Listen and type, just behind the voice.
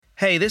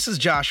Hey, this is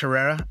Josh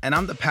Herrera, and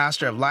I'm the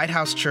pastor of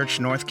Lighthouse Church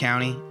North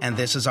County, and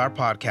this is our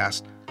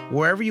podcast.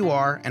 Wherever you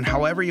are and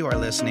however you are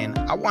listening,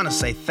 I want to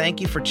say thank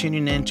you for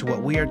tuning in to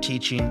what we are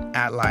teaching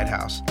at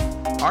Lighthouse.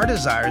 Our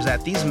desire is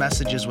that these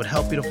messages would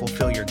help you to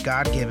fulfill your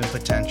God-given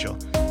potential.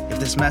 If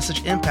this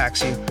message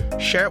impacts you,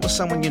 share it with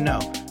someone you know.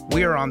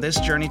 We are on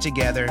this journey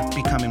together,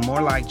 becoming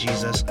more like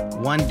Jesus,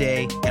 one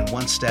day and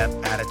one step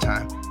at a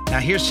time. Now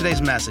here's today's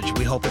message.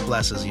 We hope it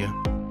blesses you.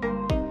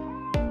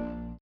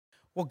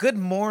 Well, good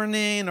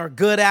morning or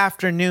good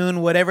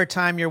afternoon, whatever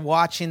time you're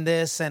watching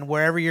this and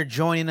wherever you're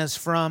joining us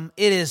from.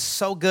 It is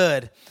so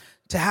good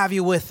to have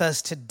you with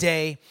us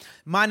today.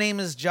 My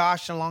name is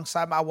Josh, and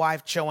alongside my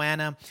wife,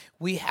 Joanna,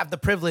 we have the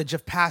privilege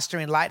of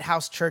pastoring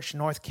Lighthouse Church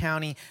North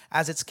County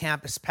as its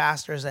campus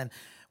pastors. And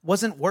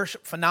wasn't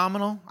worship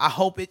phenomenal? I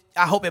hope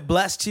it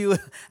blessed you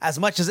as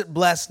much as it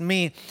blessed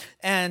me.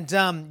 And,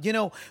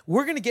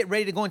 we're going to get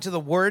ready to go into the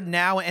Word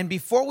now. And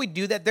before we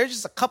do that, there's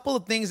just a couple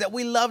of things that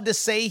we love to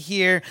say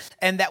here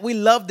and that we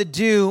love to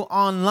do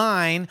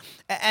online.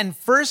 And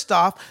first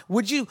off,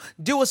 would you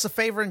do us a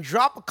favor and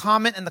drop a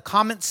comment in the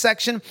comment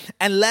section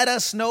and let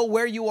us know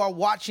where you are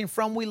watching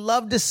from? We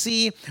love to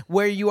see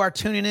where you are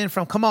tuning in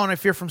from. Come on,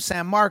 if you're from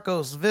San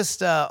Marcos,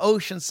 Vista,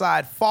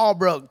 Oceanside,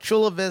 Fallbrook,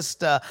 Chula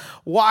Vista,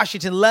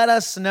 Washington, let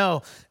us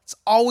know. It's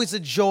always a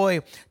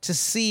joy to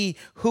see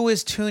who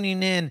is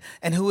tuning in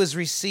and who is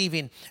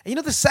receiving. And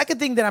the second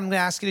thing that I'm going to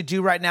ask you to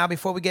do right now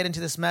before we get into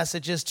this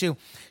message is to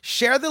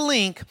share the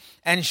link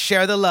and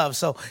share the love.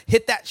 So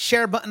hit that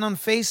share button on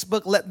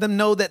Facebook. Let them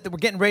know that we're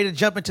getting ready to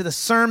jump into the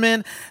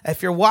sermon.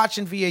 If you're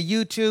watching via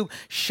YouTube,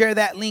 share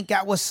that link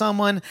out with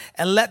someone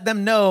and let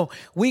them know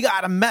we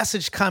got a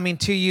message coming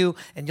to you,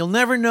 and you'll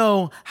never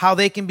know how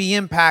they can be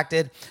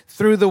impacted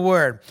through the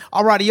Word.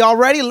 All righty, y'all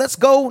ready? Let's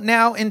go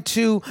now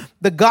into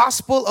the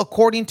Gospel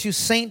according to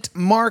St.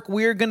 Mark.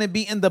 We're going to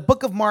be in the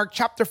book of Mark,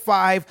 chapter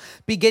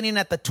 5, beginning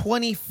at the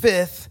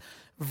 25th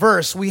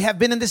verse. We have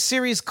been in this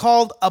series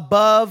called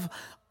Above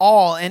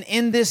All. And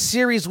in this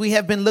series, we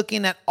have been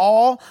looking at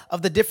all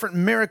of the different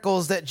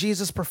miracles that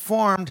Jesus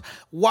performed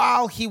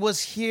while he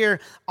was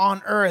here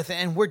on earth.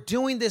 And we're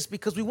doing this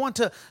because we want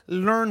to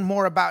learn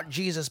more about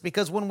Jesus,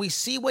 because when we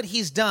see what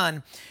he's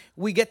done,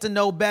 we get to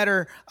know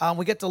better,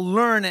 we get to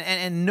learn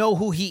and know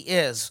who he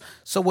is.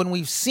 So when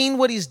we've seen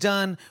what he's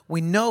done, we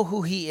know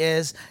who he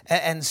is.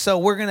 And so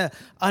we're going to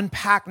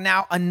unpack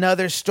now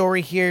another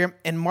story here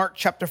in Mark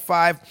chapter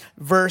 5,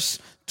 verse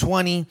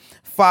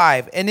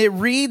 25. And it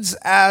reads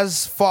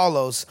as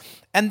follows.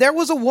 And there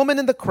was a woman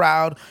in the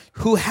crowd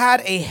who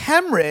had a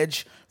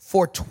hemorrhage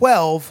for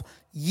 12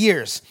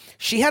 years.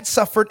 She had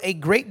suffered a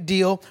great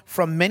deal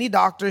from many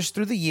doctors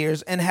through the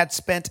years and had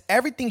spent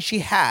everything she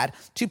had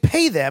to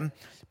pay them,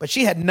 but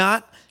she had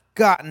not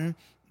gotten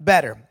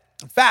better.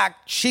 In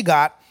fact, she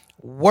got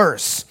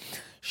worse.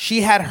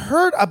 She had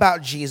heard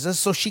about Jesus,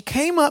 so she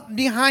came up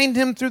behind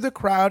him through the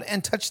crowd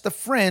and touched the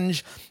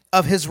fringe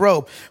of his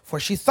robe. For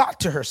she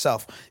thought to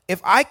herself, if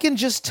I can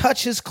just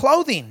touch his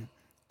clothing,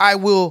 I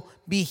will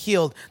be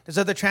healed. There's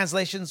other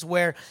translations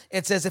where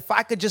it says, if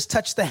I could just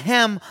touch the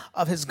hem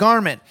of his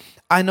garment,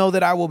 I know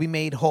that I will be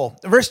made whole.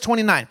 Verse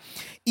 29.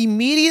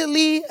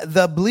 Immediately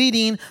the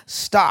bleeding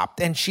stopped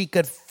and she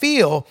could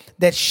feel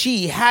that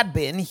she had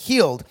been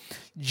healed.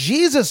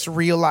 Jesus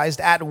realized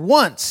at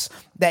once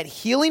that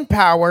healing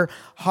power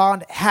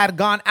had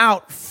gone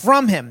out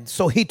from him.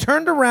 So he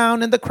turned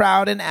around in the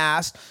crowd and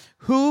asked,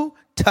 who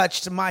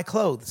touched my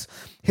clothes?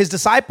 His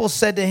disciples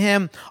said to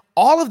him,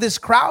 all of this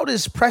crowd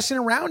is pressing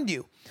around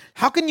you.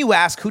 How can you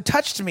ask who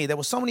touched me? There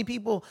were so many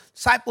people,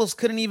 disciples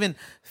couldn't even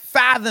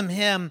fathom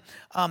him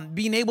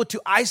being able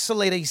to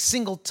isolate a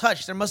single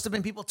touch. There must have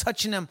been people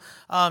touching him,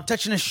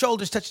 touching his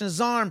shoulders, touching his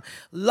arm.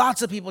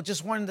 Lots of people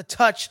just wanting to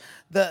touch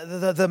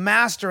the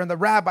master and the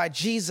rabbi,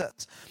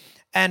 Jesus.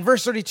 And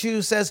verse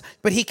 32 says,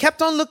 but he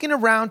kept on looking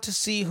around to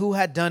see who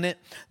had done it.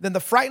 Then the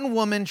frightened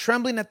woman,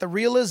 trembling at the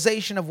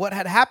realization of what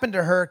had happened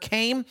to her,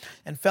 came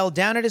and fell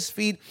down at his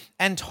feet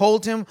and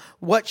told him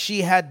what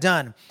she had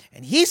done.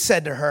 And he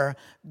said to her,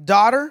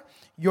 daughter,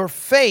 your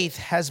faith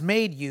has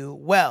made you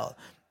well.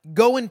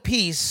 Go in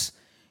peace.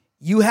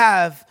 You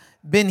have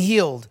been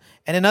healed.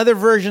 And in other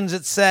versions,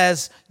 it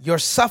says, your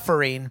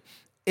suffering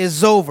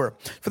is over.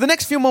 For the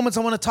next few moments,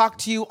 I want to talk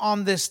to you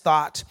on this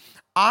thought.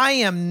 I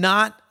am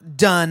not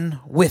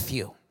done with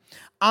you.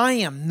 I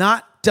am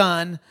not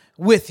done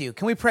with you.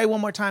 Can we pray one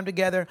more time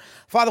together?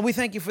 Father, we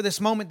thank you for this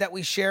moment that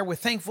we share. We're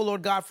thankful,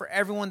 Lord God, for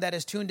everyone that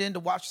is tuned in to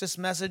watch this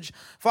message.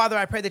 Father,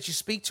 I pray that you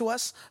speak to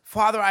us.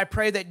 Father, I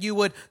pray that you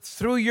would,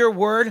 through your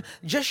word,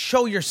 just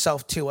show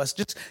yourself to us.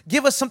 Just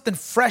give us something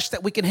fresh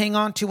that we can hang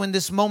on to in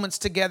this moments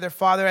together,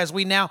 Father, as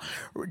we now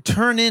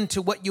turn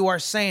into what you are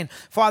saying.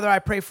 Father, I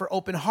pray for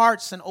open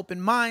hearts and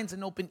open minds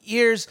and open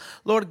ears.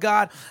 Lord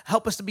God,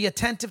 help us to be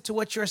attentive to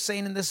what you're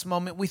saying in this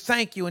moment. We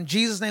thank you. In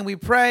Jesus' name we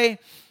pray.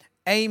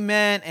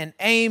 Amen and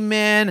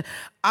amen.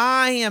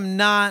 I am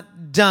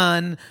not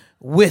done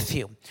with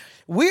you.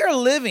 We are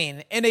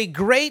living in a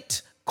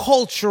great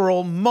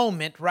cultural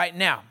moment right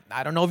now.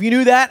 I don't know if you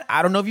knew that.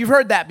 I don't know if you've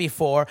heard that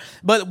before,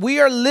 but we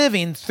are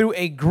living through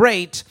a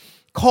great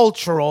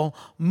cultural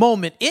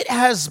moment. It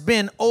has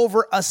been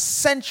over a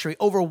century,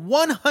 over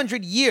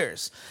 100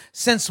 years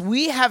since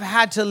we have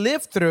had to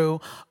live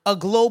through a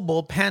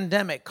global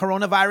pandemic.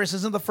 Coronavirus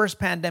isn't the first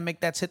pandemic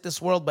that's hit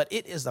this world, but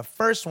it is the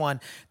first one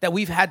that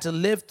we've had to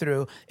live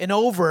through in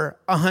over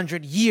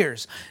 100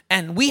 years.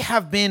 And we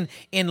have been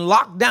in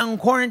lockdown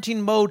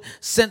quarantine mode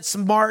since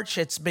March.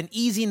 It's been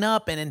easing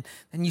up, and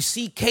you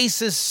see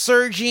cases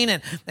surging,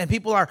 and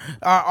people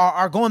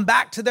are going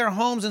back to their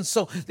homes. And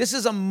so this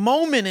is a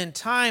moment in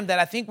time that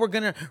I think we're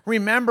going to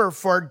remember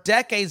for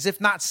decades, if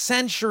not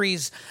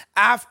centuries,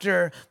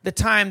 after the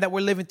time that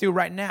we're living through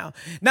right now.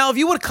 Now, if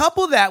you would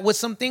couple that with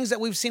some things that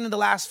we've seen in the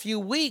last few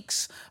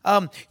weeks,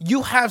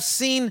 you have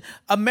seen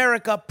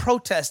America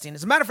protesting.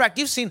 As a matter of fact,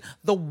 you've seen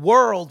the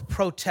world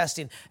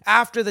protesting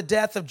after the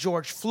death of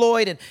George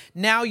Floyd, and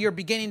now you're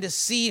beginning to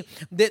see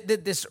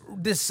this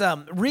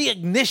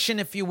reignition,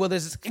 if you will.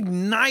 There's this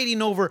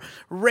igniting over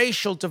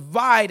racial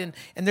divide, and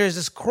there's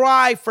this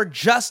cry for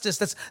justice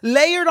that's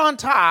layered on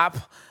top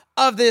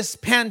of this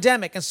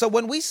pandemic. And so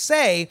when we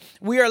say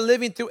we are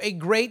living through a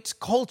great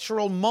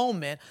cultural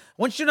moment,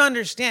 I want you to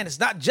understand it's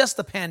not just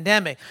the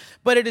pandemic,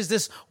 but it is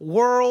this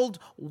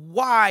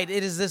worldwide,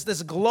 it is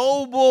this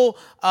global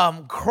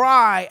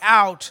cry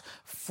out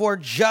for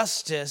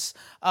justice,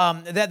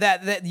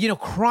 that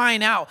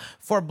crying out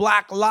for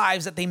Black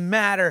lives, that they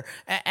matter,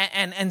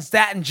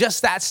 and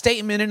just that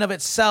statement in of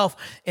itself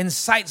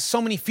incites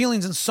so many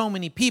feelings in so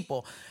many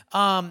people.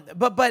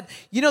 But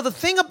the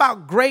thing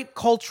about great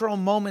cultural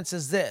moments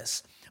is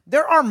this: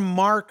 there are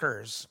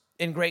markers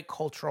in great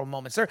cultural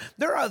moments.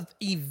 There are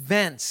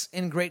events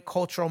in great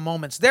cultural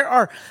moments.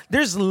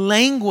 There's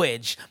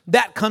language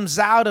that comes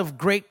out of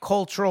great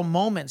cultural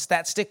moments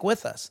that stick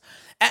with us.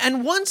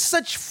 And one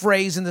such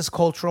phrase in this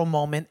cultural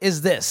moment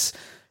is this: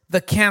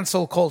 the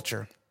cancel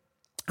culture.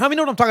 How many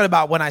know what I'm talking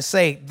about when I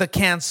say the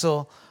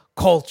cancel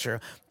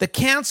culture? The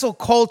cancel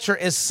culture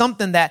is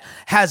something that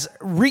has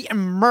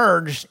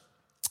reemerged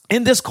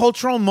in this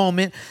cultural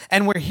moment,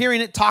 and we're hearing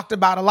it talked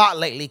about a lot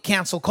lately,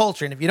 cancel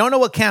culture. And if you don't know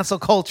what cancel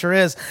culture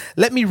is,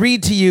 let me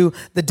read to you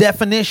the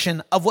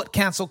definition of what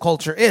cancel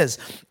culture is.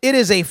 It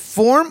is a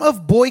form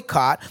of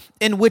boycott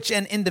in which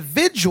an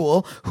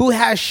individual who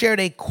has shared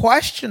a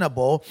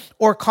questionable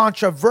or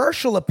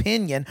controversial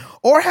opinion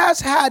or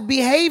has had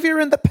behavior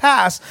in the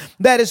past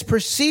that is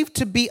perceived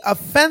to be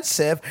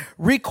offensive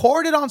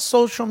recorded on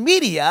social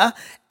media,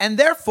 and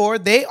therefore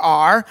they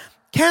are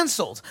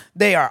canceled.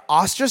 They are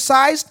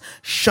ostracized,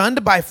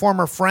 shunned by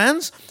former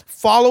friends,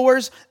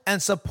 followers, and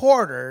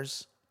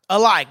supporters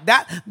alike.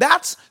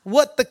 That's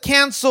what the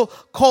cancel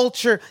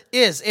culture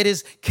is. It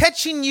is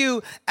catching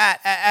you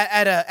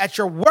at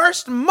your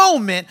worst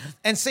moment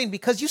and saying,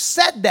 because you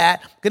said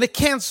that, I'm going to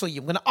cancel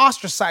you. I'm going to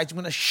ostracize you. I'm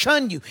going to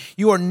shun you.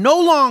 You are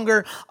no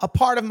longer a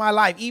part of my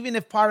life. Even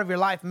if part of your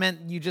life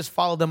meant you just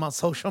follow them on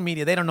social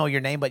media. They don't know your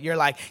name, but you're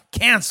like,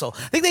 cancel.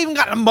 I think they even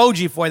got an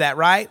emoji for that,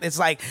 right? It's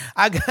like,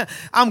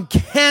 I'm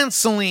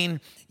canceling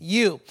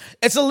you.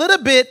 It's a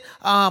little bit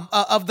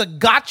of the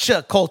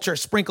gotcha culture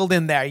sprinkled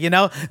in there,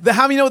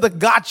 how many know what the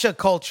gotcha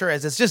culture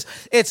is?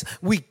 It's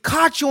we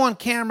caught you on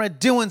camera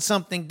doing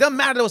something. Doesn't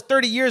matter that it was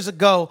 30 years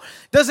ago.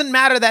 Doesn't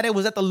matter that it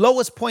was at the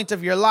lowest point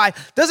of your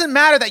life. Doesn't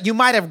matter that you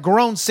might have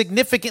grown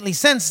significantly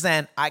since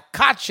then. I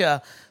caught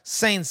you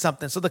saying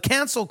something. So the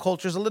cancel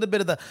culture is a little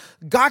bit of the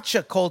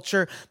gotcha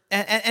culture.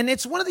 And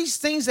it's one of these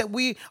things that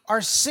we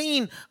are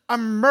seeing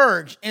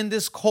emerge in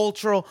this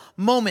cultural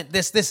moment,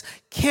 this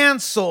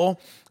cancel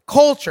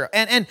culture.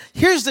 And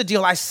here's the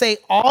deal. I say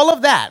all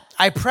of that.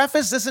 I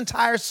preface this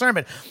entire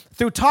sermon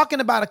through talking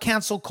about a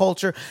cancel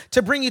culture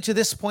to bring you to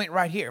this point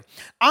right here.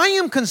 I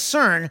am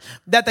concerned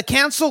that the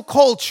cancel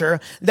culture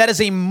that is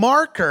a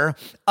marker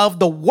of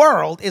the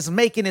world is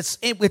making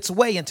its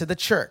way into the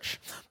church.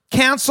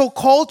 Cancel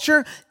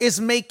culture is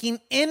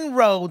making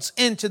inroads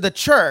into the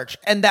church,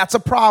 and that's a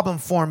problem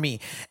for me.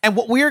 And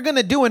what we are going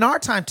to do in our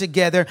time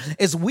together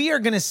is we are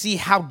going to see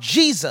how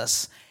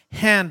Jesus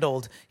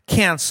handled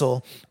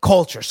cancel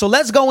culture. So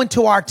let's go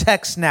into our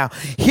text now.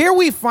 Here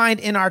we find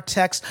in our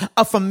text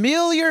a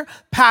familiar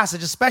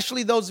passage,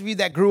 especially those of you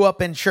that grew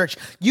up in church.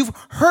 You've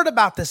heard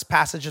about this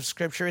passage of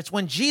scripture. It's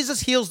when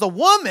Jesus heals the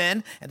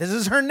woman, and this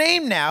is her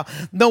name now,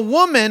 the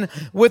woman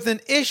with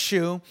an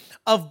issue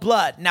of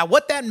blood. Now,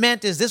 what that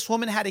meant is this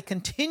woman had a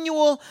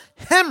continual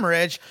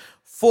hemorrhage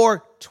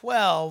for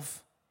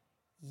 12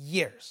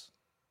 years.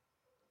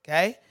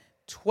 Okay?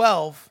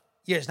 12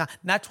 years.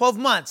 Not 12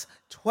 months,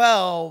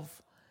 12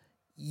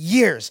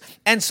 years.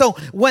 And so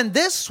when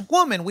this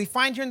woman, we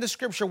find here in the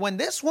scripture, when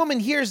this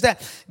woman hears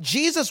that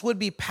Jesus would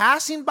be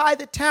passing by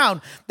the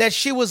town that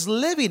she was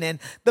living in,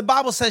 the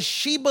Bible says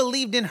she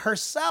believed in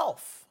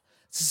herself.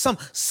 Some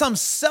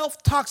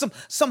self-talk,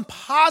 some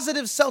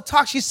positive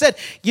self-talk. She said,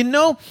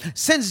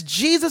 since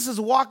Jesus is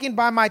walking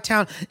by my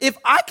town, if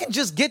I can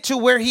just get to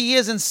where he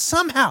is and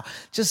somehow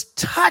just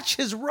touch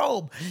his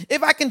robe,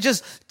 if I can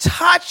just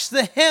touch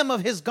the hem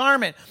of his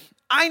garment,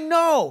 I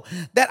know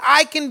that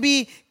I can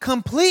be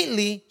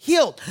completely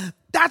healed.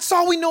 That's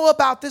all we know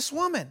about this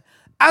woman.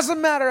 As a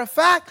matter of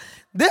fact,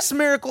 this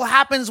miracle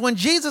happens when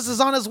Jesus is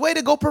on his way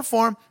to go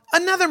perform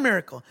another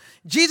miracle.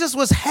 Jesus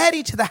was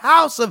heading to the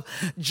house of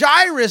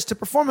Jairus to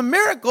perform a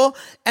miracle,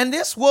 and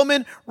this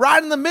woman,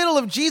 right in the middle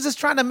of Jesus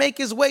trying to make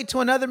his way to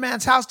another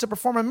man's house to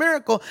perform a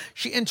miracle,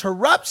 she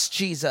interrupts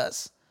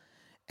Jesus,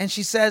 and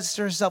she says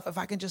to herself, if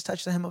I can just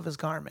touch the hem of his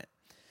garment.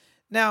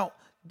 Now,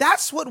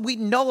 that's what we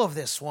know of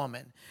this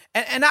woman.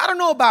 And I don't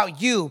know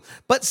about you,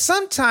 but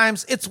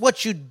sometimes it's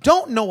what you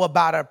don't know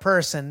about a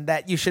person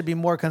that you should be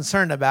more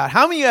concerned about.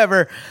 How many of you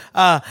ever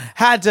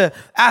had to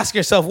ask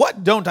yourself,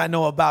 what don't I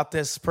know about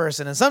this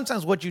person? And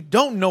sometimes what you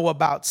don't know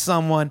about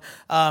someone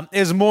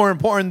is more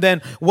important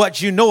than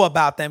what you know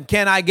about them.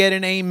 Can I get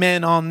an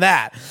amen on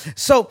that?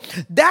 So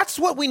that's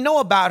what we know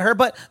about her,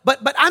 but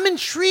I'm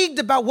intrigued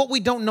about what we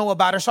don't know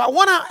about her. So I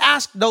want to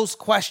ask those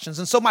questions.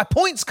 And so my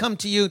points come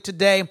to you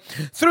today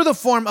through the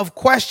form of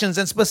questions,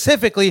 and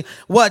specifically,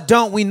 what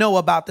don't we know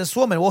about this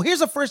woman? Well, here's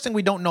the first thing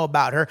we don't know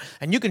about her,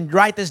 and you can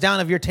write this down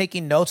if you're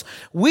taking notes.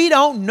 We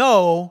don't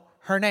know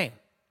her name.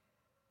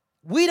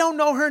 We don't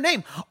know her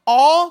name.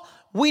 All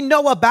we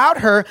know about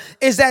her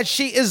is that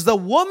she is the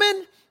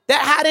woman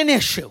that had an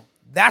issue.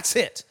 That's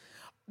it.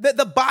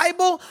 The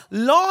Bible,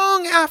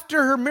 long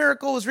after her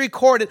miracle was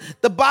recorded,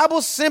 the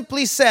Bible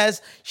simply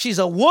says she's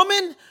a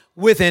woman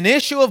with an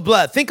issue of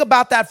blood. Think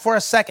about that for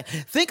a second.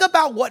 Think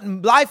about what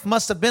life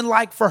must have been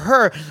like for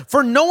her,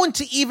 for no one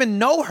to even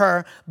know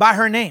her by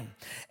her name.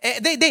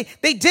 They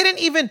didn't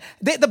even,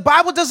 the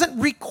Bible doesn't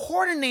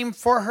record a name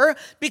for her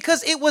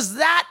because it was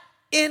that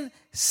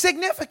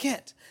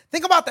insignificant.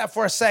 Think about that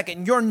for a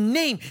second. Your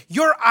name,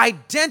 your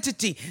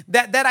identity,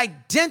 that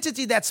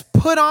identity that's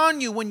put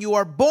on you when you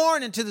are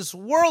born into this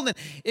world. And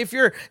if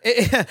you're,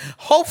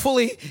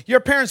 hopefully your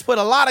parents put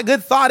a lot of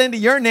good thought into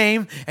your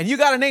name and you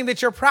got a name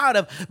that you're proud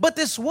of. But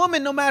this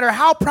woman, no matter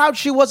how proud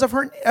she was of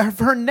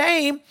her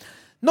name,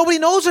 nobody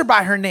knows her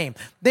by her name.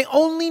 They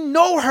only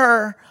know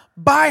her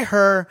by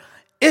her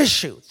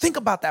issue. Think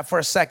about that for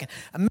a second.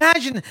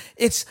 Imagine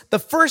it's the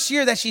first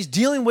year that she's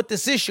dealing with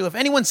this issue. If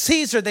anyone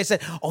sees her, they say,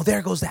 oh,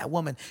 there goes that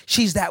woman.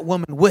 She's that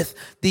woman with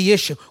the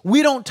issue.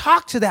 We don't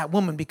talk to that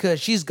woman because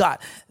she's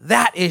got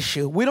that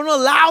issue. We don't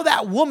allow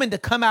that woman to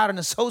come out and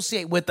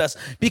associate with us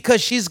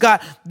because she's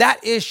got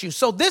that issue.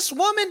 So this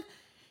woman,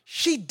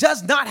 she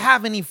does not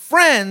have any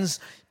friends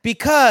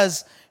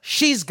because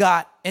she's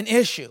got an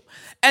issue.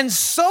 And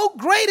so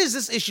great is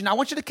this issue. Now, I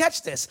want you to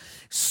catch this.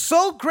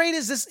 So great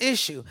is this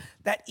issue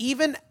that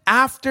even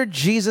after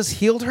Jesus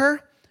healed her,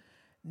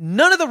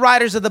 none of the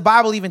writers of the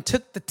Bible even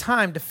took the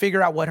time to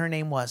figure out what her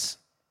name was.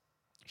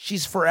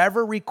 She's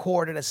forever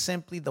recorded as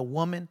simply the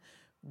woman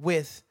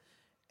with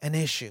an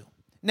issue.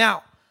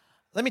 Now,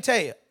 let me tell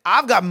you,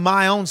 I've got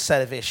my own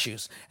set of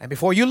issues. And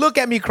before you look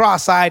at me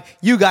cross-eyed,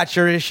 you got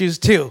your issues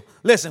too.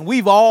 Listen,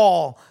 we've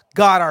all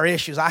got our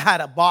issues. I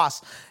had a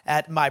boss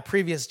at my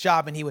previous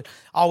job, and he would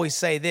always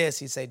say this.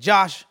 He'd say,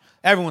 Josh,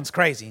 everyone's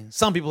crazy.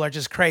 Some people are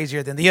just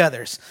crazier than the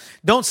others.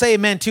 Don't say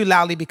amen too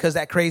loudly because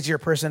that crazier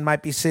person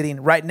might be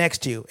sitting right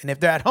next to you. And if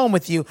they're at home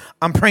with you,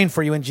 I'm praying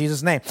for you in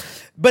Jesus' name.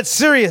 But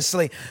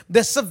seriously,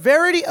 the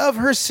severity of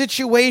her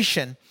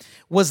situation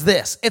was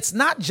this. It's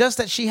not just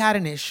that she had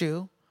an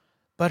issue,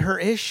 but her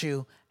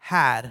issue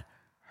had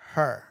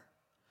her.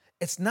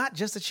 It's not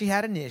just that she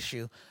had an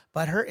issue,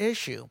 but her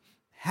issue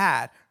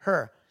had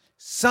her.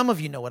 Some of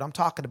you know what I'm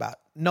talking about.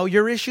 No,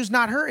 your issue's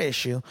not her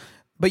issue,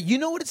 but you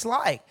know what it's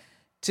like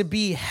to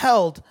be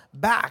held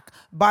back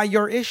by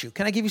your issue.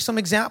 Can I give you some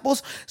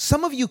examples?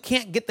 Some of you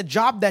can't get the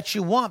job that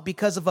you want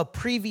because of a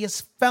previous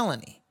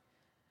felony.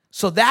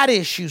 So that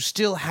issue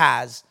still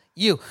has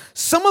you.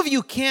 Some of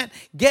you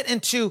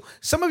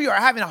some of you are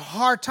having a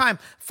hard time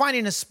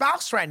finding a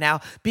spouse right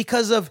now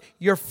because of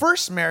your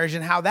first marriage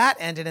and how that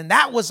ended, and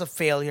that was a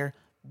failure.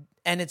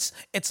 And it's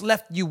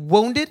left you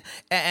wounded,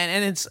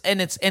 and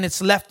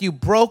it's left you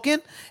broken,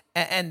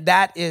 and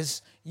that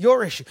is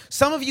your issue.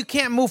 Some of you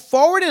can't move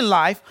forward in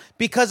life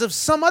because of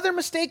some other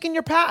mistake in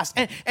your past,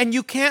 and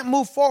you can't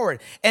move forward.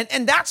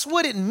 And that's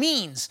what it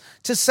means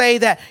to say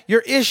that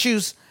your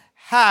issues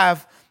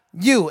have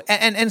you.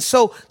 And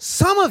so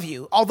some of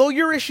you, although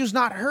your issue is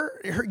not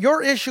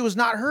your issue is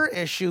not her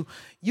issue,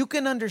 you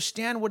can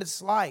understand what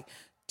it's like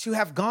to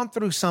have gone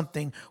through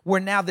something where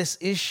now this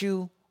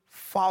issue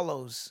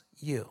follows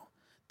you.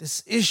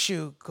 This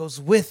issue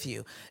goes with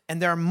you. And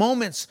there are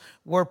moments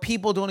where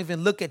people don't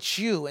even look at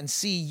you and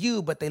see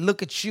you, but they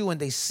look at you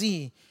and they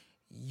see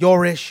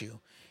your issue.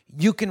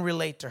 You can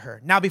relate to her.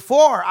 Now,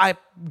 before I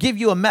give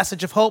you a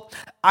message of hope,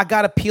 I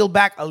got to peel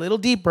back a little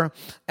deeper,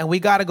 and we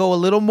got to go a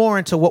little more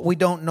into what we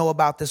don't know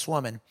about this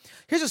woman.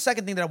 Here's the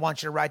second thing that I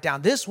want you to write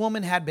down. This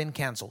woman had been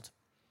canceled.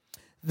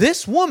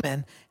 This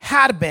woman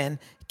had been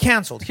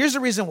canceled. Here's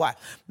the reason why.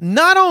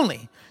 Not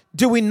only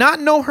do we not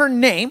know her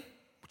name,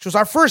 which was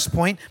our first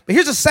point, but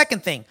here's the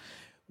second thing.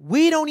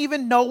 We don't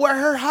even know where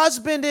her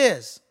husband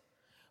is.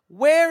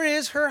 Where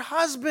is her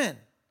husband?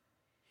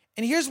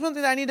 And here's one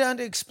thing that I need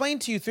to explain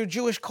to you through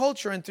Jewish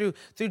culture and through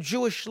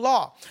Jewish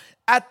law.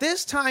 At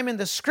this time in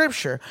the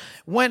scripture,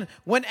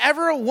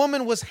 whenever a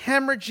woman was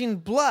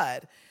hemorrhaging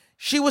blood,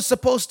 she was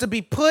supposed to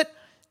be put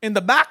in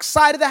the back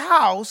side of the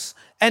house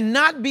and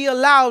not be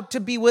allowed to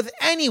be with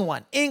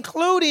anyone,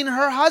 including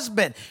her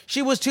husband.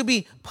 She was to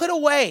be put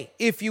away,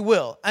 if you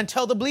will,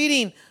 until the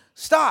bleeding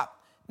stopped.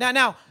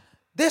 Now,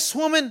 this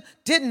woman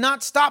did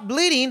not stop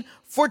bleeding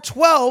for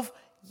 12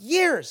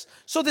 years.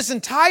 So this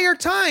entire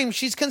time,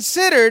 she's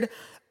considered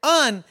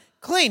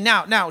unclean.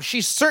 Now,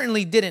 she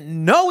certainly didn't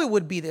know it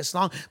would be this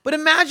long, but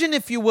imagine,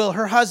 if you will,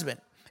 her husband.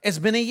 It's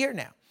been a year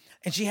now,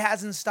 and she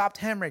hasn't stopped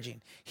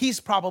hemorrhaging. He's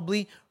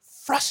probably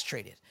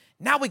frustrated.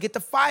 Now we get to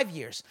 5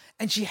 years,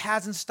 and she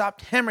hasn't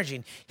stopped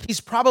hemorrhaging.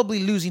 He's probably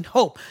losing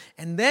hope.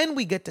 And then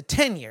we get to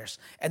 10 years,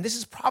 and this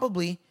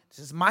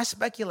is my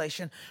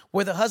speculation,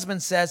 where the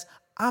husband says,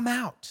 I'm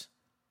out.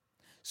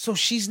 So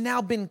she's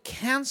now been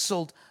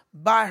canceled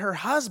by her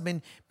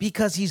husband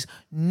because he's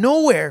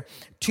nowhere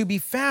to be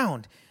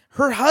found.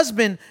 Her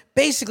husband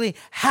basically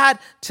had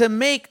to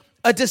make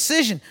a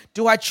decision.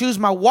 Do I choose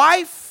my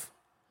wife,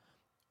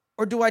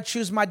 or do I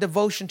choose my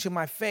devotion to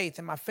my faith?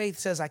 And my faith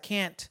says I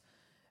can't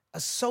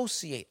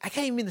associate. I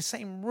can't even be in the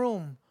same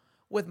room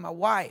with my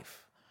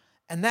wife.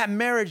 And that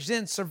marriage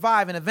didn't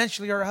survive. And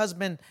eventually her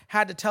husband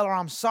had to tell her,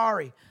 I'm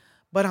sorry,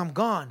 but I'm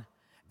gone.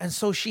 And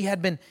so she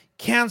had been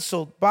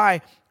canceled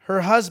by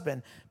her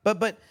husband.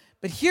 But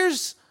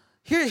here's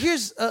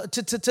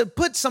to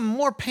put some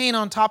more pain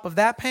on top of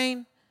that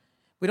pain.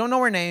 We don't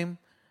know her name.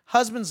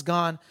 Husband's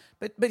gone.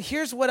 But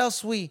here's what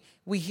else we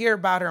hear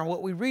about her and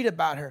what we read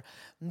about her.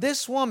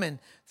 This woman,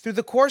 through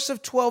the course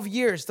of 12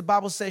 years, the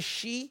Bible says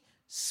she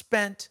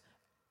spent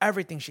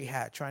everything she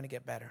had trying to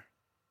get better.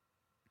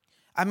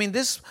 I mean,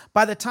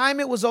 by the time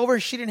it was over,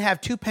 she didn't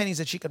have 2 pennies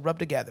that she could rub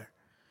together.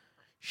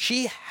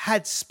 She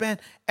had spent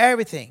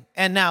everything.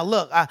 And now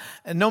look,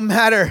 no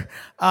matter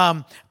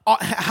how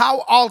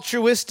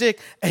altruistic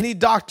any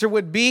doctor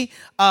would be,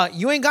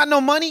 you ain't got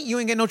no money, you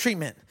ain't get no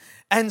treatment.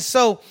 And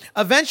so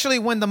eventually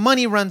when the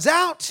money runs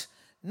out,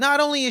 not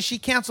only is she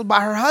canceled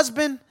by her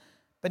husband,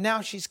 but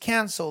now she's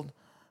canceled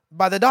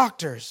by the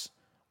doctors.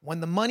 When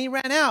the money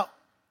ran out,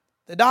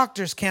 the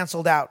doctors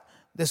canceled out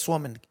this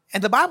woman.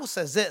 And the Bible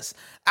says this: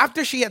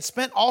 after she had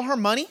spent all her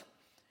money,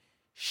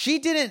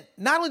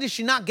 not only did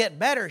she not get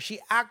better, she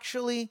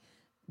actually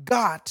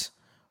got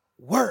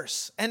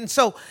worse. And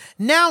so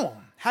now,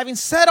 having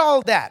said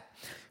all that,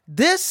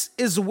 this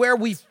is where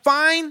we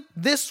find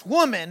this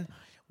woman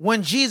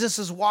when Jesus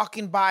is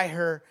walking by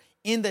her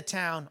in the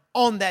town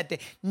on that day.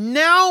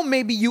 Now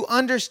maybe you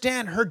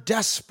understand her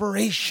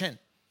desperation.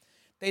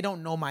 They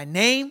don't know my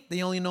name.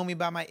 They only know me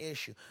by my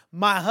issue.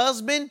 My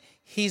husband,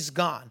 he's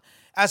gone.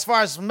 As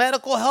far as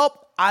medical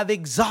help, I've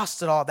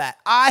exhausted all that.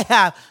 I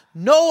have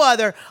no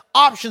other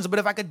options, but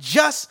if I could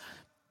just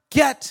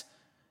get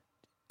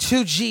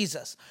to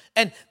Jesus.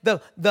 And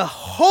the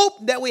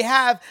hope that we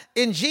have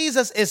in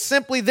Jesus is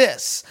simply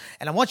this.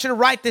 And I want you to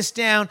write this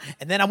down,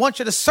 and then I want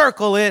you to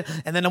circle it,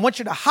 and then I want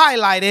you to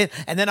highlight it,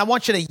 and then I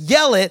want you to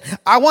yell it.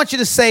 I want you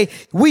to say,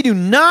 we do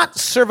not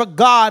serve a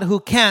God who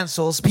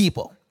cancels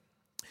people.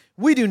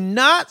 We do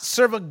not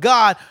serve a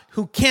God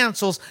who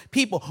cancels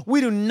people.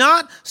 We do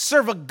not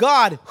serve a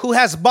God who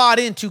has bought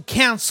into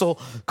cancel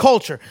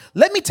culture.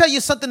 Let me tell you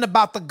something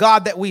about the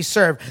God that we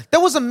serve. There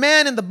was a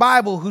man in the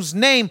Bible whose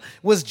name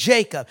was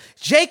Jacob.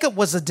 Jacob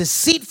was a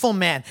deceitful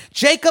man.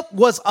 Jacob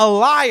was a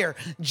liar.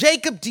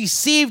 Jacob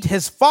deceived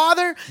his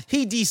father.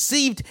 He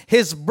deceived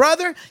his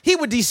brother. He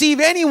would deceive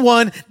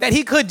anyone that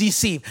he could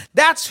deceive.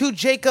 That's who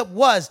Jacob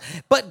was.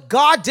 But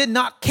God did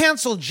not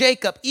cancel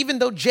Jacob, even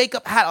though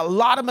Jacob had a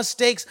lot of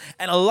mistakes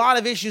and a lot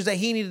of issues that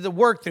he needed to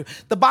work through.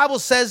 The Bible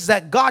says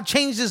that God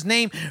changed his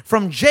name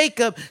from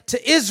Jacob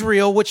to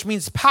Israel, which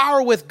means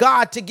power with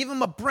God, to give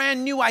him a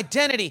brand new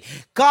identity.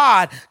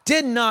 God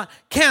did not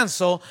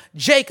cancel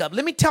Jacob.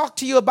 Let me talk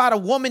to you about a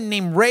woman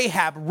named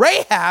Rahab.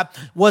 Rahab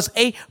was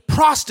a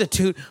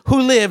prostitute who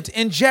lived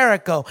in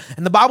Jericho.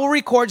 And the Bible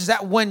records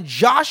that when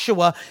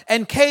Joshua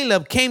and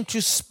Caleb came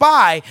to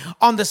spy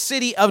on the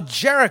city of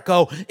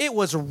Jericho, it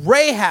was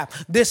Rahab,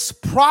 this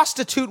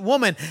prostitute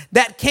woman,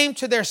 that came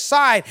to their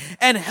side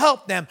and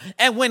helped them.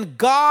 And when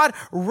God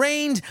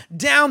rained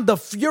down the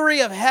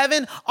fury of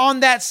heaven on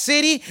that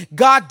city,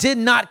 God did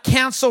not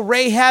cancel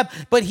Rahab,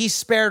 but he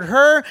spared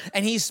her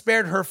and he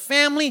spared her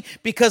family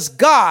because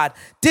God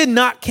did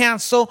not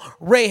cancel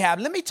Rahab.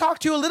 Let me talk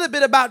to you a little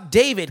bit about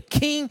David,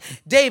 King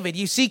David.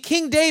 You see,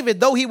 King David,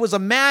 though he was a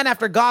man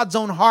after God's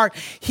own heart,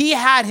 he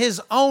had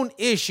his own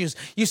issues.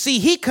 You see,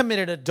 he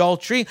committed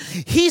adultery.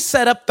 He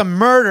set up the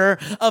murder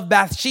of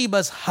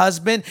Bathsheba's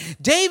husband.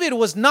 David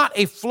was not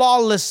a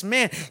flawless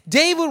man.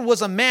 David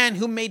was a man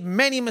who made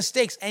many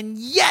mistakes, and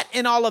yet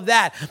in all of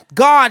that,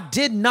 God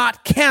did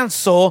not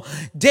cancel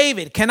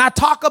David. Can I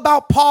talk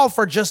about Paul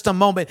for just a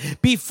moment?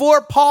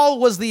 Before Paul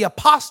was the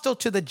apostle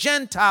to the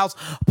Gentiles,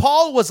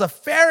 Paul was a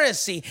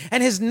Pharisee,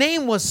 and his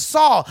name was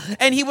Saul,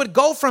 and he would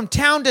go from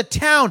town to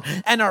town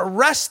and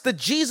arrest the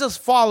Jesus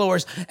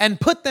followers and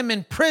put them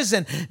in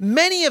prison.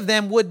 Many of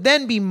them would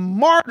then be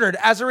martyred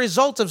as a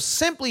result of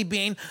simply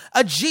being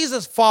a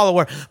Jesus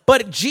follower.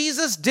 But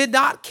Jesus did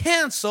not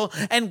cancel,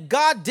 and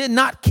God did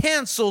not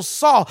cancel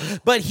Saul,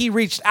 but he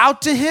reached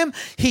out to him.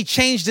 He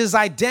changed his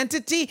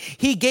identity.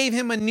 He gave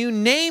him a new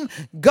name.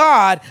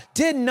 God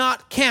did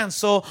not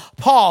cancel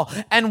Paul.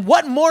 And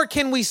what more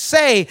can we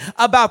say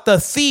about the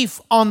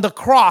thief on the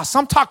cross?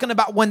 I'm talking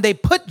about when they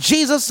put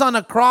Jesus on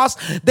a cross,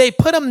 they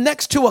put him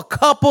next to a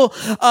couple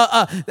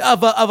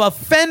of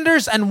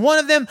offenders, and one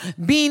of them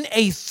being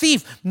a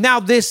thief.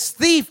 Now, this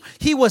thief,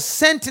 he was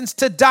sentenced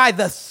to die.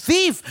 The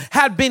thief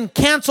had been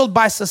canceled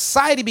by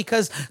society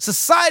because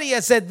society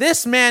had said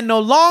this man no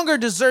longer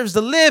deserves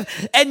to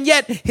live. And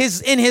yet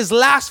in his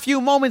last few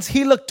moments,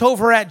 he looked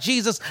over at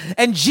Jesus,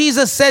 and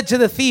Jesus said to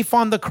the thief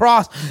on the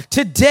cross,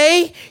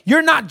 today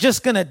you're not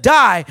just going to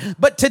die,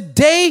 but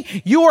today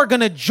you are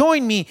going to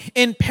join me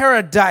in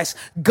paradise.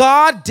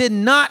 God did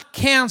not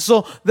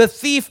cancel the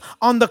thief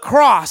on the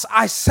cross.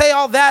 I say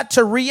all that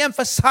to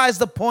reemphasize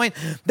the point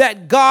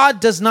that God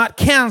does not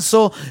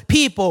cancel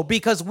people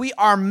because we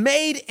are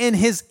made in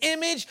his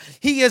image.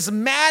 He is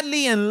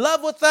madly in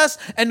love with us.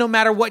 And no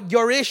matter what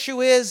your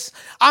issue is,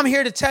 I'm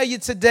here to tell you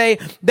today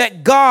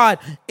that God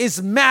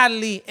is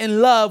madly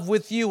in love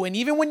with you. And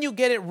even when you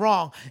get it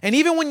wrong, and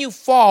even when you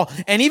fall,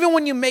 and even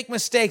when you make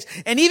mistakes,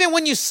 and even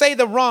when you say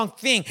the wrong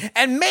thing,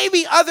 and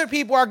maybe other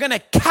people are going to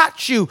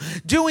catch you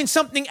doing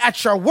something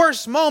at your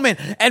worst moment,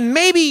 and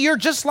maybe you're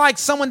just like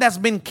someone that's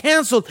been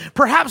canceled.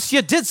 Perhaps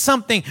you did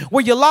something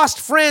where you lost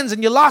friends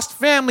and you lost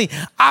family.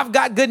 I've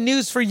got good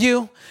news for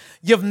you.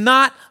 You've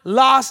not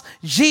lost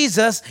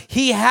Jesus.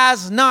 He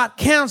has not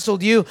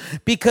canceled you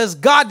because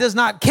God does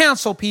not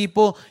cancel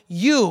people.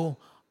 You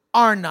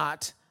are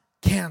not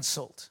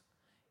canceled.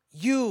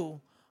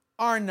 You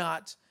are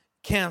not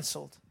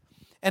canceled.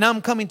 And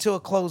I'm coming to a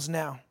close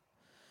now.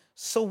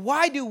 So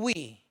why do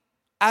we,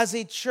 as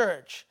a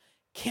church,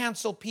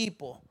 cancel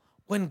people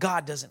when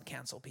God doesn't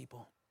cancel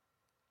people?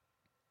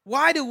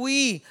 Why do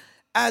we,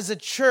 as a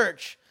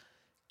church,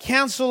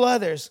 cancel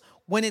others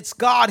when it's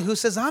God who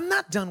says, I'm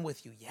not done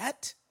with you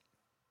yet?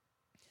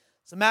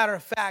 As a matter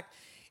of fact,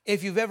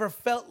 if you've ever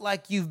felt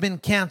like you've been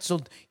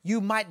canceled, you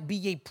might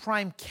be a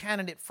prime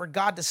candidate for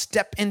God to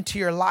step into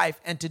your life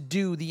and to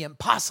do the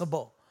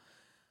impossible.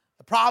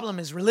 The problem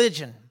is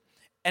religion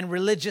and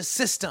religious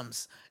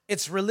systems.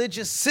 It's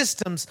religious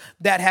systems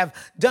that have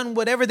done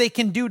whatever they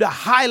can do to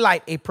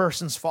highlight a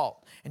person's fault.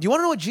 And do you want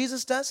to know what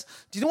Jesus does?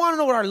 Do you want to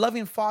know what our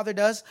loving Father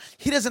does?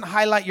 He doesn't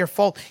highlight your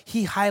fault.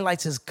 He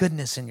highlights his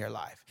goodness in your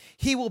life.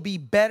 He will be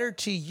better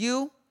to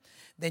you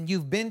than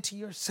you've been to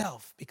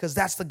yourself because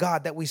that's the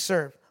God that we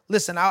serve.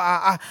 Listen,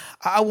 I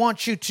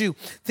want you to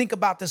think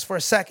about this for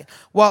a second.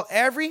 While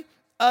every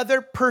other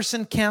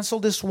person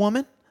canceled this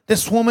woman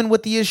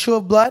with the issue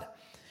of blood,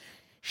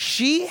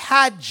 she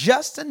had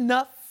just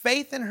enough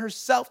faith in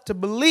herself to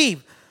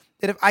believe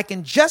that if I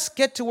can just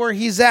get to where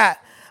he's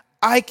at,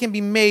 I can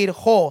be made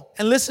whole.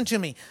 And listen to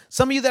me.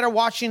 Some of you that are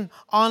watching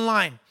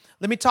online,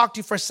 let me talk to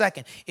you for a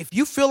second. If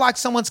you feel like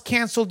someone's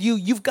canceled you,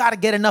 you've got to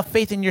get enough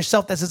faith in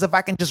yourself that says, if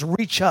I can just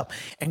reach up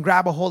and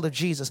grab a hold of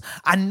Jesus,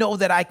 I know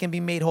that I can be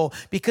made whole.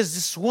 Because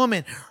this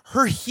woman,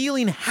 her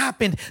healing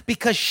happened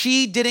because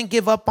she didn't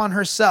give up on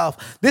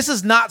herself. This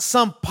is not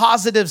some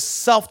positive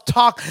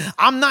self-talk.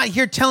 I'm not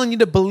here telling you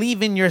to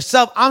believe in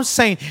yourself. I'm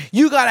saying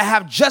you got to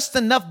have just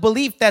enough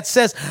belief that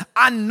says,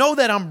 I know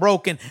that I'm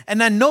broken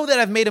and I know that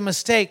I've made a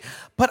mistake,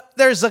 but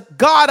there's a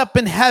God up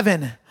in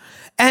heaven.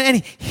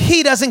 And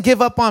he doesn't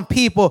give up on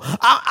people.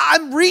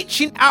 I'm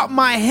reaching out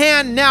my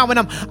hand now, and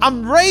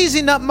I'm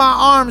raising up my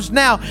arms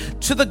now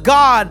to the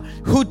God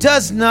who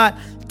does not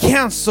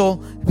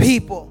cancel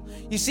people.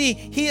 You see,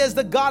 he is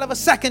the God of a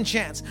second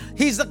chance.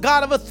 He's the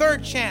God of a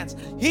third chance.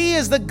 He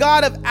is the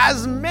God of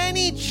as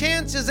many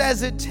chances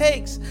as it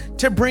takes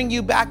to bring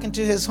you back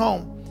into his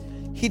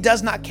home. He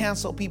does not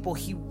cancel people.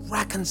 He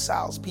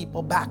reconciles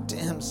people back to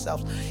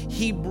himself.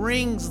 He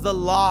brings the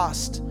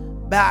lost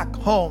back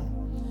home.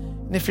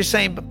 And if you're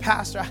saying, but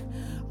Pastor,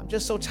 I'm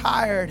just so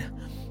tired.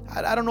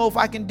 I don't know if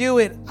I can do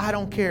it. I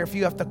don't care if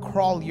you have to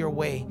crawl your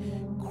way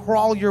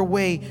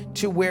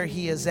to where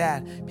he is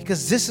at.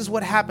 Because this is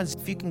what happens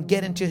if you can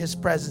get into his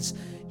presence.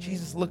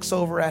 Jesus looks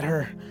over at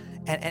her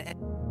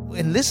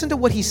and listen to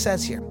what he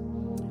says here.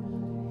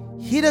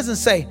 He doesn't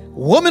say,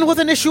 woman with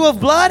an issue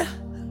of blood,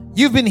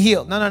 you've been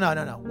healed. No.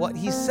 What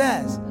he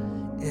says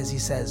is he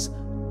says,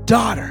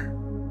 daughter.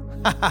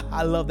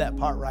 I love that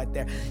part right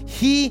there.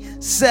 He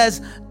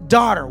says,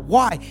 daughter.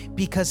 Why?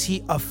 Because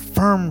he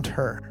affirmed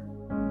her.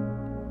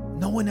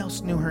 No one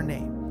else knew her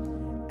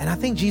name. And I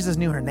think Jesus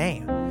knew her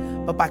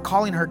name. But by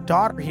calling her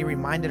daughter, he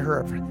reminded her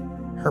of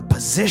her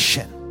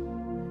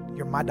position.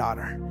 You're my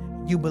daughter.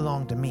 You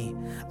belong to me.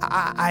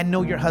 I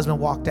know your husband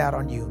walked out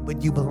on you,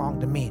 but you belong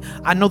to me.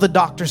 I know the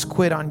doctors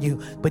quit on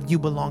you, but you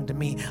belong to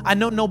me. I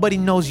know nobody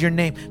knows your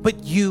name,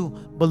 but you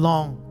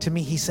belong to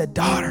me. He said,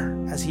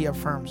 daughter, as he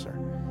affirms her.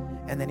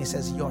 And then he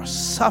says, your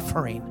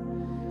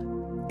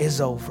suffering is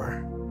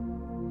over.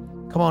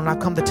 Come on, I've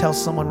come to tell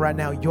someone right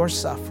now, your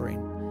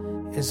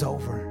suffering is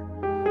over.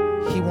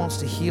 He wants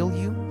to heal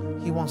you.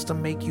 He wants to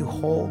make you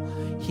whole.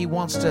 He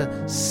wants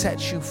to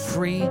set you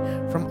free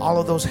from all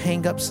of those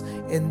hang-ups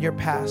in your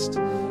past.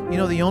 You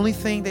know, the only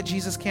thing that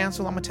Jesus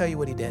canceled, I'm going to tell you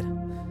what he did.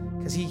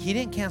 Because he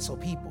didn't cancel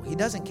people. He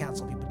doesn't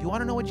cancel people. Do you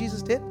want to know what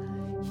Jesus did?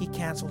 He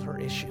canceled her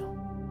issue.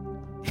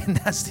 And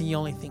that's the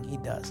only thing he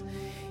does.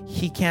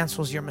 He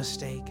cancels your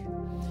mistake.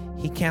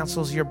 He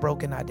cancels your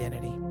broken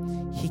identity.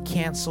 He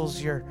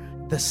cancels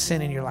the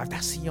sin in your life.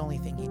 That's the only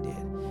thing he did.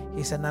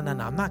 He said, no,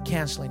 I'm not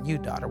canceling you,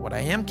 daughter. What I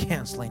am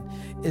canceling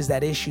is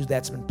that issue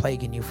that's been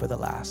plaguing you for the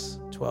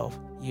last 12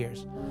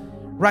 years.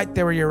 Right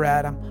there where you're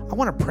at, I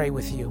want to pray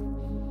with you.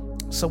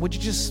 So would you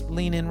just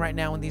lean in right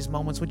now in these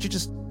moments? Would you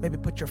just maybe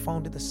put your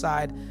phone to the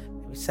side,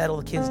 maybe settle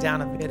the kids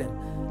down a bit,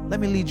 and let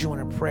me lead you in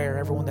a prayer,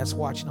 everyone that's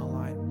watching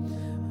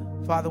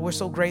online. Father, we're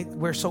so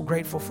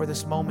grateful for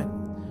this moment.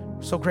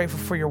 We're so grateful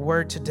for your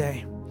word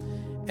today.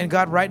 And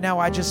God, right now,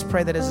 I just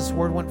pray that as this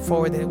word went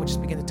forward, that it would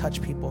just begin to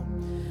touch people.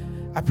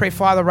 I pray,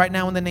 Father, right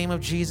now in the name of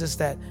Jesus,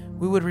 that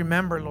we would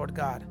remember, Lord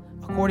God,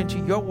 according to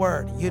your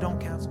word, you don't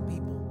cancel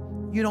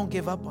people. You don't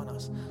give up on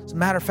us. As a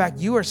matter of fact,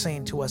 you are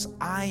saying to us,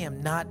 I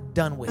am not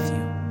done with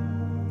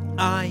you.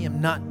 I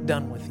am not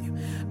done with you.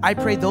 I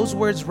pray those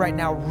words right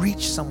now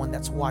reach someone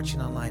that's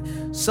watching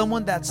online,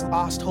 someone that's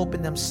lost hope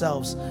in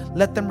themselves.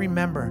 Let them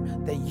remember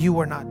that you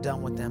are not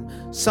done with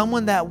them.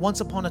 Someone that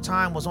once upon a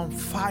time was on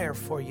fire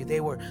for you. They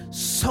were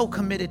so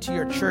committed to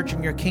your church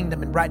and your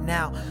kingdom, and right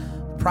now,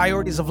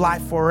 priorities of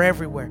life are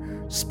everywhere.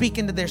 Speak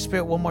into their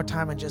spirit one more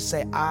time and just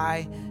say,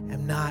 I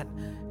am not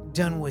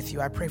done with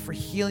you. I pray for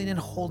healing and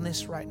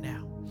wholeness right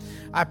now.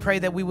 I pray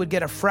that we would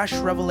get a fresh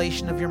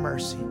revelation of your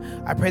mercy.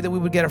 I pray that we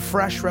would get a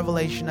fresh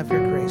revelation of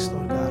your grace,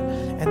 Lord God,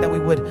 and that we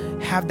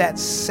would have that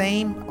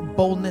same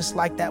boldness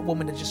like that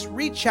woman to just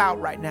reach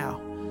out right now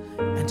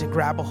and to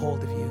grab a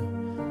hold of you.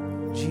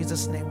 In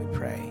Jesus' name we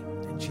pray.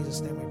 In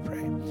Jesus' name we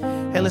pray.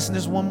 Hey, listen,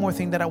 there's one more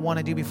thing that I want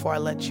to do before I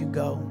let you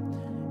go.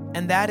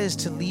 And that is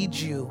to lead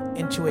you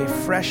into a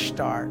fresh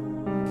start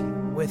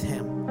with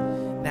him.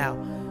 Now,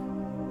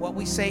 what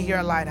we say here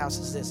at Lighthouse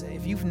is this.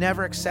 If you've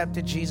never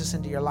accepted Jesus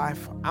into your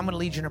life, I'm going to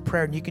lead you in a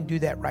prayer, and you can do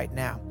that right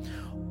now.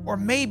 Or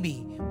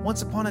maybe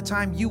once upon a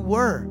time you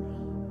were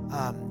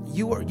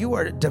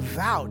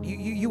devout.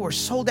 You were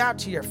sold out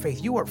to your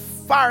faith. You were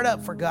fired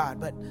up for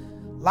God, but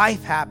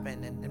life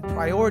happened and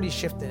priorities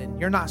shifted, and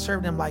you're not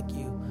serving him like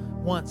you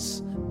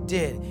once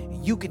did.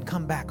 You can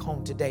come back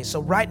home today.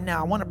 So right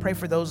now, I want to pray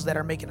for those that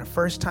are making a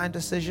first-time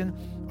decision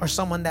or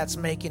someone that's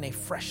making a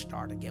fresh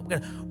start again.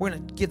 We're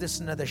gonna give this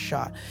another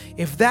shot.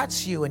 If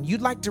that's you and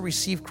you'd like to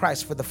receive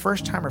Christ for the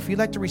first time, or if you'd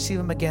like to receive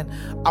him again,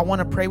 I want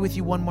to pray with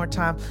you one more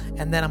time,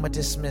 and then I'm going to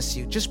dismiss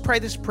you. Just pray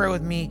this prayer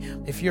with me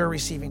if you're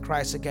receiving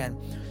Christ again.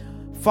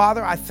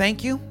 Father, I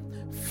thank you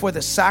for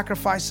the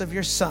sacrifice of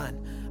your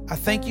son. I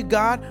thank you,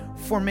 God,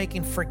 for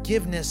making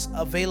forgiveness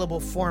available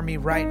for me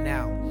right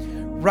now.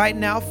 Right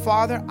now,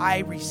 Father, I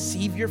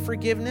receive your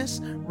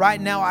forgiveness. Right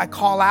now, I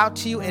call out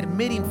to you,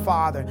 admitting,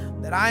 Father,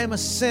 that I am a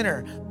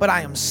sinner, but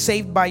I am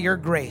saved by your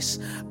grace.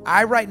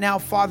 I right now,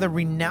 Father,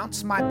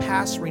 renounce my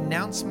past,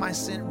 renounce my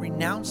sin,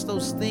 renounce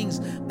those things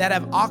that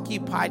have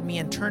occupied me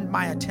and turned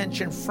my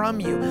attention from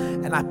you.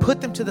 And I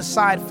put them to the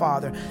side,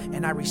 Father,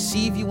 and I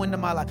receive you into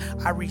my life.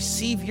 I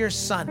receive your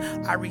son.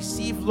 I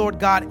receive, Lord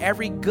God,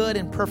 every good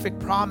and perfect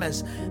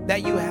promise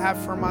that you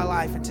have for my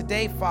life. And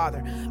today,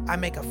 Father, I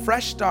make a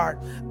fresh start.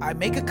 I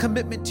make a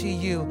commitment to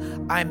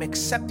you. I'm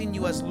accepting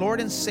you as Lord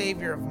and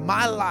Savior of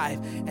my life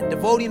and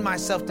devoting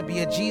myself to be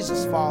a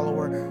Jesus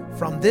follower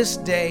from this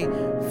day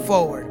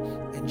forward.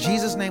 In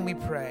Jesus' name we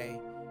pray.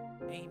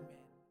 Amen.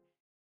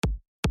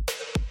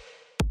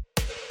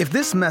 If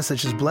this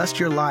message has blessed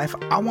your life,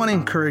 I want to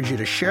encourage you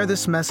to share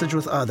this message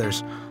with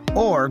others,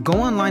 or go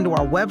online to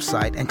our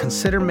website and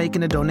consider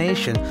making a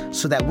donation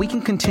so that we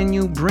can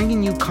continue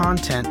bringing you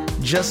content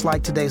just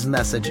like today's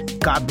message.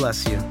 God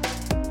bless you.